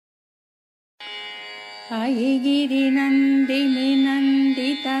हयगिरिनन्दिनि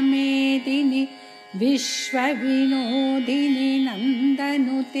नन्दितमेदिनि विश्वविनोदिनि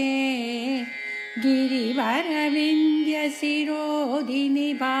नन्दनुते गिरिवरविन्द्यशिरोदिनि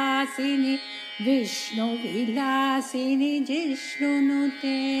भासिनि विष्णुविलासिनि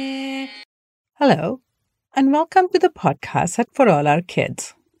जिष्णुनुते. Hello, and welcome to the podcast at For All Our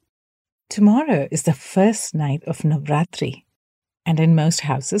Kids. Tomorrow is the first night of Navratri, and in most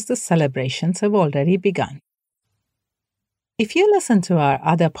houses the celebrations have already begun. If you listen to our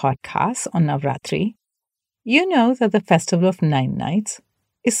other podcasts on Navratri, you know that the festival of 9 nights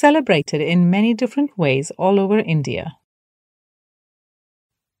is celebrated in many different ways all over India.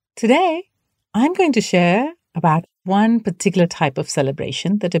 Today, I'm going to share about one particular type of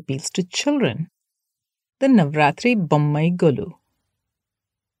celebration that appeals to children, the Navratri Bommai Golu.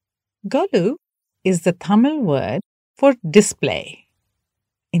 Golu is the Tamil word for display.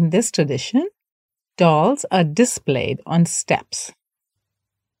 In this tradition, dolls are displayed on steps.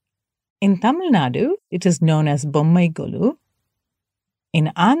 In Tamil Nadu, it is known as Bommai Golu.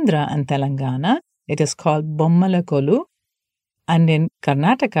 In Andhra and Telangana, it is called Bommala Golu, and in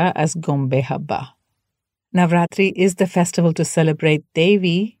Karnataka as Gombe Habba. Navratri is the festival to celebrate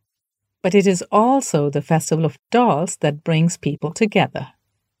Devi, but it is also the festival of dolls that brings people together.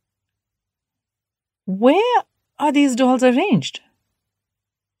 Where are these dolls arranged?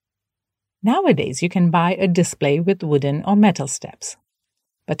 Nowadays, you can buy a display with wooden or metal steps.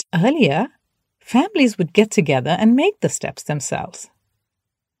 But earlier, families would get together and make the steps themselves.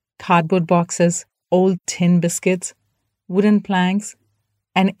 Cardboard boxes, old tin biscuits, wooden planks,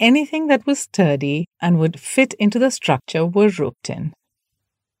 and anything that was sturdy and would fit into the structure were roped in.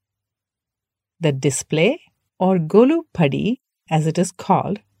 The display, or Golu Padi as it is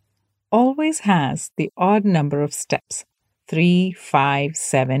called, always has the odd number of steps, 3, 5,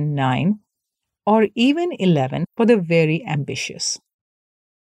 7, 9, or even 11 for the very ambitious.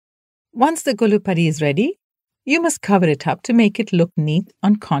 Once the Golu Padi is ready, you must cover it up to make it look neat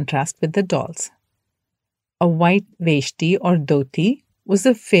on contrast with the dolls. A white veshti or dhoti was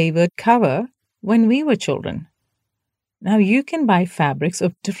the favored cover when we were children. Now you can buy fabrics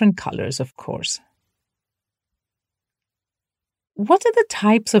of different colors, of course. What are the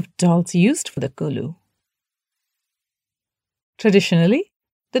types of dolls used for the Golu? Traditionally,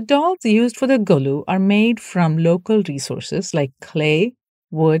 the dolls used for the Golu are made from local resources like clay,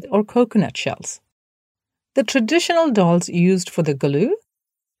 wood, or coconut shells. The traditional dolls used for the Golu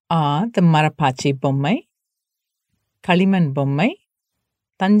are the Marapachi Bommai, Kaliman Bommai,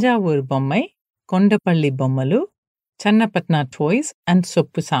 Tanjavur Bommai, Kondapalli Bommalu, Channapatna Toys, and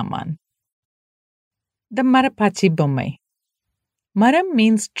Soppu Saman. The Marapachi Bommai. Maram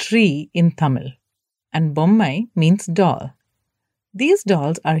means tree in Tamil, and Bommai means doll. These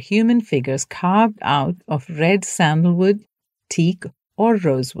dolls are human figures carved out of red sandalwood, teak, or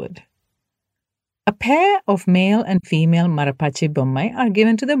rosewood. A pair of male and female Marapachi Bommai are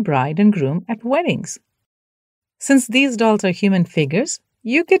given to the bride and groom at weddings. Since these dolls are human figures,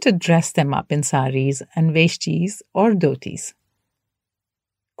 you get to dress them up in saris and veshtis or dhotis.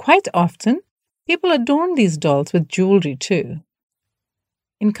 Quite often, people adorn these dolls with jewelry too.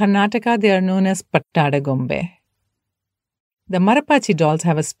 In Karnataka, they are known as Pattada Gombe. The Marapachi dolls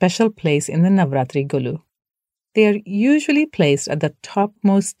have a special place in the Navratri Golu. They are usually placed at the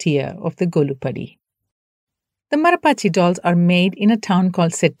topmost tier of the Golu Padi. The Marapachi dolls are made in a town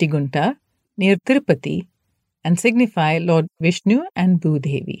called Settigunta near Tirupati and signify Lord Vishnu and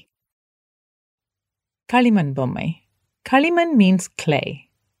Bhudevi. Kaliman Bommai. Kaliman means clay.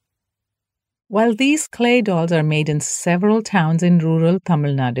 While these clay dolls are made in several towns in rural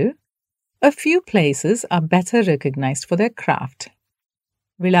Tamil Nadu, a few places are better recognized for their craft.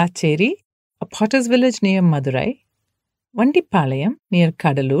 Villacheri, a potter's village near Madurai, Vandipalayam near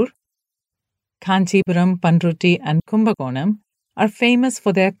Kadalur, Kanchipuram, Pandruti, and Kumbakonam are famous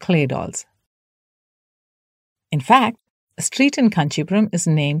for their clay dolls. In fact, a street in Kanchipuram is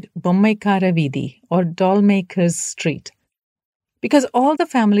named Bommaikara Vidhi or Doll Makers Street because all the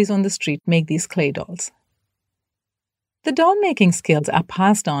families on the street make these clay dolls. The doll making skills are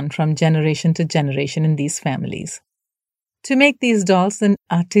passed on from generation to generation in these families. To make these dolls, the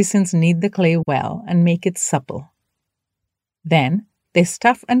artisans knead the clay well and make it supple. Then, they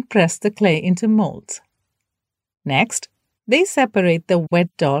stuff and press the clay into molds. Next, they separate the wet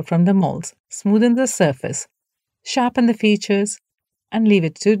doll from the molds, smoothen the surface, sharpen the features, and leave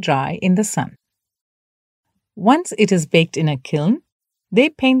it to dry in the sun. Once it is baked in a kiln, they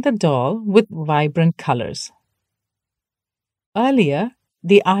paint the doll with vibrant colors. Earlier,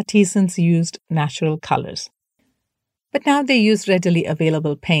 the artisans used natural colors. But now they use readily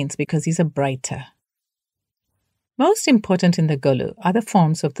available paints because these are brighter. Most important in the Golu are the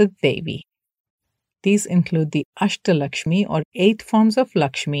forms of the Devi. These include the Ashtalakshmi or 8 forms of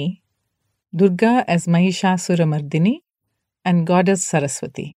Lakshmi, Durga as Mahishasuramardini, and goddess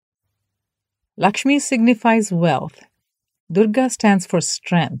Saraswati. Lakshmi signifies wealth, Durga stands for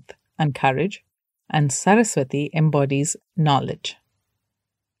strength and courage, and Saraswati embodies knowledge.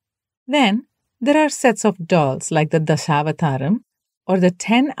 Then there are sets of dolls like the Dashavataram or the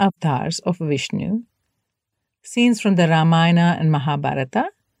 10 avatars of Vishnu, scenes from the Ramayana and Mahabharata,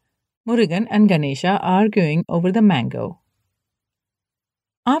 Murugan and Ganesha arguing over the mango.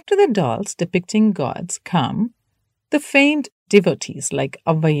 After the dolls depicting gods come the famed devotees like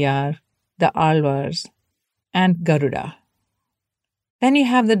Avvayar, the Alvars, and Garuda. Then you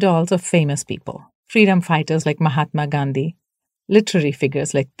have the dolls of famous people, freedom fighters like Mahatma Gandhi, literary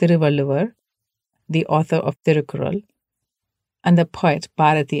figures like Thiruvalluvar, the author of Thirukkural, and the poet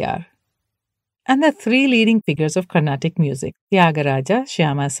Bharatiyar, and the 3 leading figures of Carnatic music, Tyagaraja,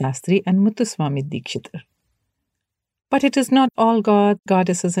 Shyama Sastri, and Muthuswami Dikshitar. But it is not all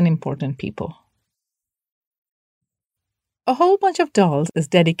goddesses, and important people. A whole bunch of dolls is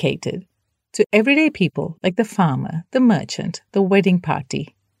dedicated to everyday people like the farmer, the merchant, the wedding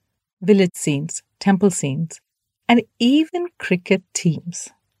party, village scenes, temple scenes, and even cricket teams.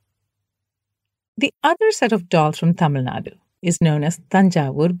 The other set of dolls from Tamil Nadu is known as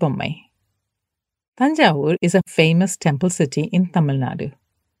Thanjavur Bommai. Thanjavur is a famous temple city in Tamil Nadu.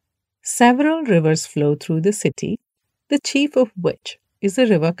 Several rivers flow through the city, the chief of which is the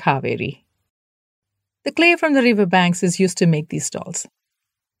river Kaveri. The clay from the river banks is used to make these dolls.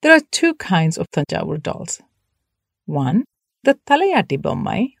 There are 2 kinds of Thanjavur dolls. One, the Talayati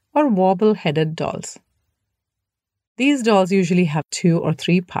Bommai or wobble-headed dolls. These dolls usually have 2 or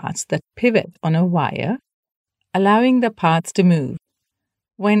 3 parts that pivot on a wire, allowing the parts to move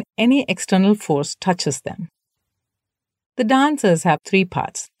when any external force touches them. The dancers have 3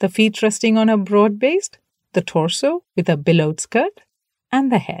 parts, the feet resting on a broad base, the torso with a billowed skirt,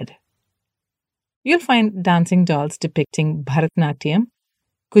 and the head. You'll find dancing dolls depicting Bharatanatyam,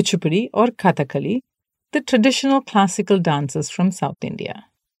 Kuchipudi or Kathakali, the traditional classical dances from South India.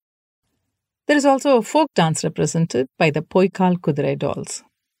 There is also a folk dance represented by the Poikal Kudrai dolls.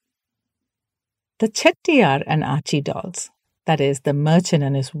 The Chettiar and Achi dolls, that is, the merchant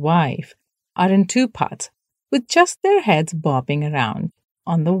and his wife, are in 2 parts, with just their heads bobbing around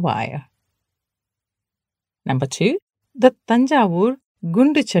on the wire. Number 2, the Thanjavur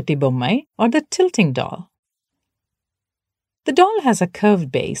Gundu Chatti Bommai or the tilting doll. The doll has a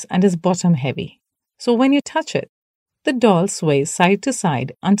curved base and is bottom heavy, so when you touch it, the doll sways side to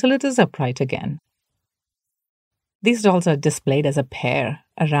side until it is upright again. These dolls are displayed as a pair,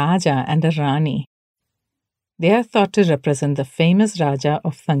 a Raja and a Rani. They are thought to represent the famous Raja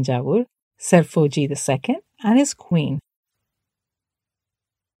of Thanjavur, Serfoji II, and his queen.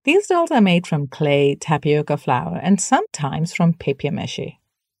 These dolls are made from clay, tapioca flour, and sometimes from papier-mâché.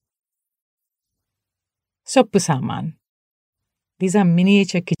 Soppu Saman. These are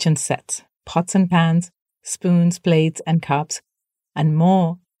miniature kitchen sets, pots and pans, spoons, plates, and cups, and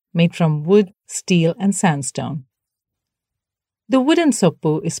more made from wood, steel, and sandstone. The wooden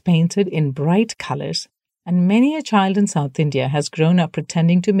soppu is painted in bright colors, and many a child in South India has grown up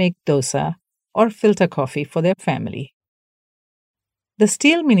pretending to make dosa or filter coffee for their family. The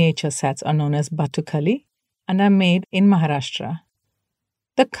steel miniature sets are known as Batukali and are made in Maharashtra.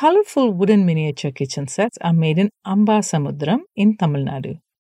 The colorful wooden miniature kitchen sets are made in Ambasamudram in Tamil Nadu.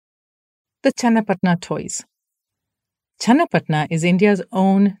 The Channapatna toys. Channapatna is India's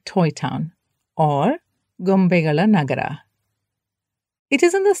own toy town, or Gombegala Nagara. It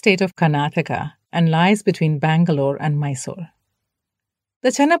is in the state of Karnataka and lies between Bangalore and Mysore. The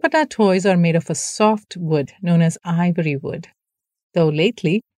Channapatna toys are made of a soft wood known as ivory wood, though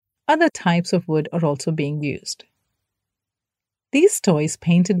lately other types of wood are also being used. These toys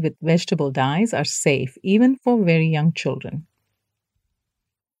painted with vegetable dyes are safe even for very young children.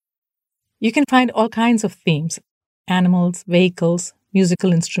 You can find all kinds of themes: animals, vehicles,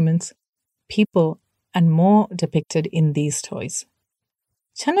 musical instruments, people, and more depicted in these toys.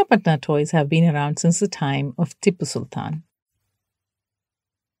 Channapatna toys have been around since the time of Tipu Sultan.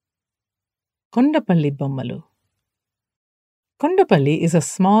 Kondapalli Bommalu. Kondapalli is a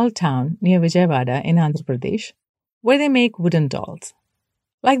small town near Vijayawada in Andhra Pradesh where they make wooden dolls.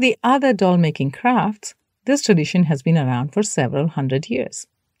 Like the other doll-making crafts, this tradition has been around for several hundred years.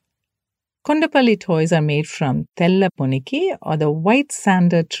 Kondapalli toys are made from Tella Poniki or the white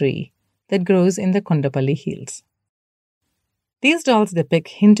sander tree that grows in the Kondapalli hills. These dolls depict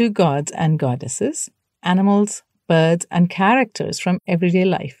Hindu gods and goddesses, animals, birds, and characters from everyday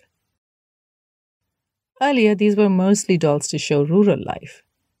life. Earlier, these were mostly dolls to show rural life,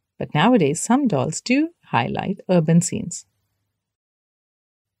 but nowadays some dolls do highlight urban scenes.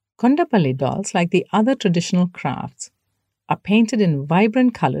 Kondapalli dolls, like the other traditional crafts, are painted in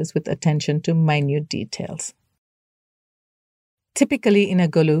vibrant colors with attention to minute details. Typically in a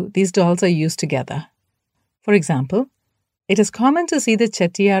golu, these dolls are used together. For example, it is common to see the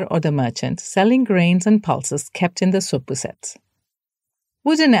chettiar or the merchant selling grains and pulses kept in the soppu sets.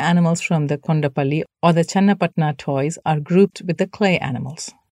 Wooden animals from the Kondapalli or the Channapatna toys are grouped with the clay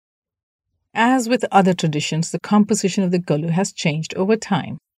animals. As with other traditions, the composition of the golu has changed over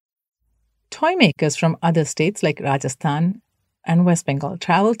time. Toy makers from other states like Rajasthan and West Bengal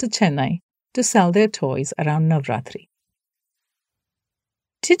travel to Chennai to sell their toys around Navratri.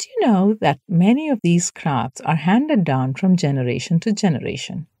 Did you know that many of these crafts are handed down from generation to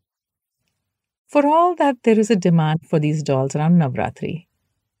generation? For all that there is a demand for these dolls around Navratri,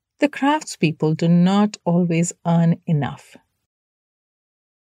 the craftspeople do not always earn enough.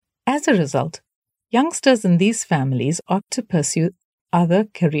 As a result, youngsters in these families opt to pursue other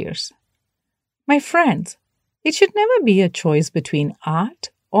careers. My friends, it should never be a choice between art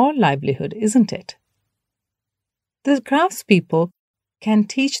or livelihood, isn't it? The craftspeople can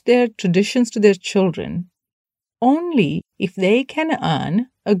teach their traditions to their children only if they can earn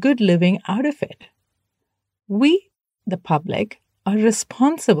a good living out of it. We, the public, are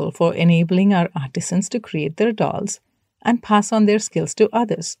responsible for enabling our artisans to create their dolls and pass on their skills to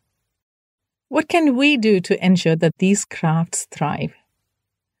others. What can we do to ensure that these crafts thrive?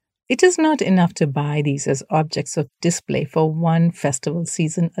 It is not enough to buy these as objects of display for one festival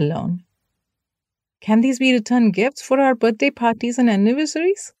season alone. Can these be return gifts for our birthday parties and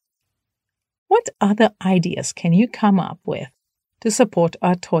anniversaries? What other ideas can you come up with to support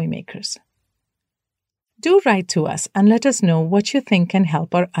our toy makers? Do write to us and let us know what you think can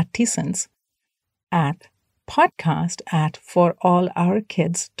help our artisans at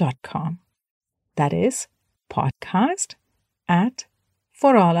podcast@forallourkids.com. That is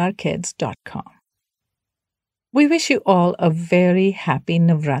podcast@forallourkids.com. We wish you all a very happy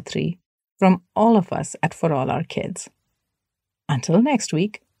Navratri from all of us at For All Our Kids. Until next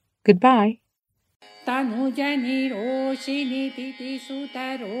week, goodbye. तनुजनि रोषिणि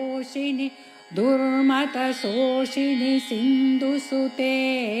तिथिसुतरोषिणि दुर्मतशोषिणि सिन्धुसुते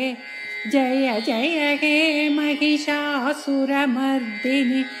जय जय हे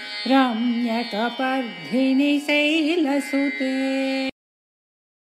महिषासुरमर्दिनि रम्यकपर्धिनि शैलसुते।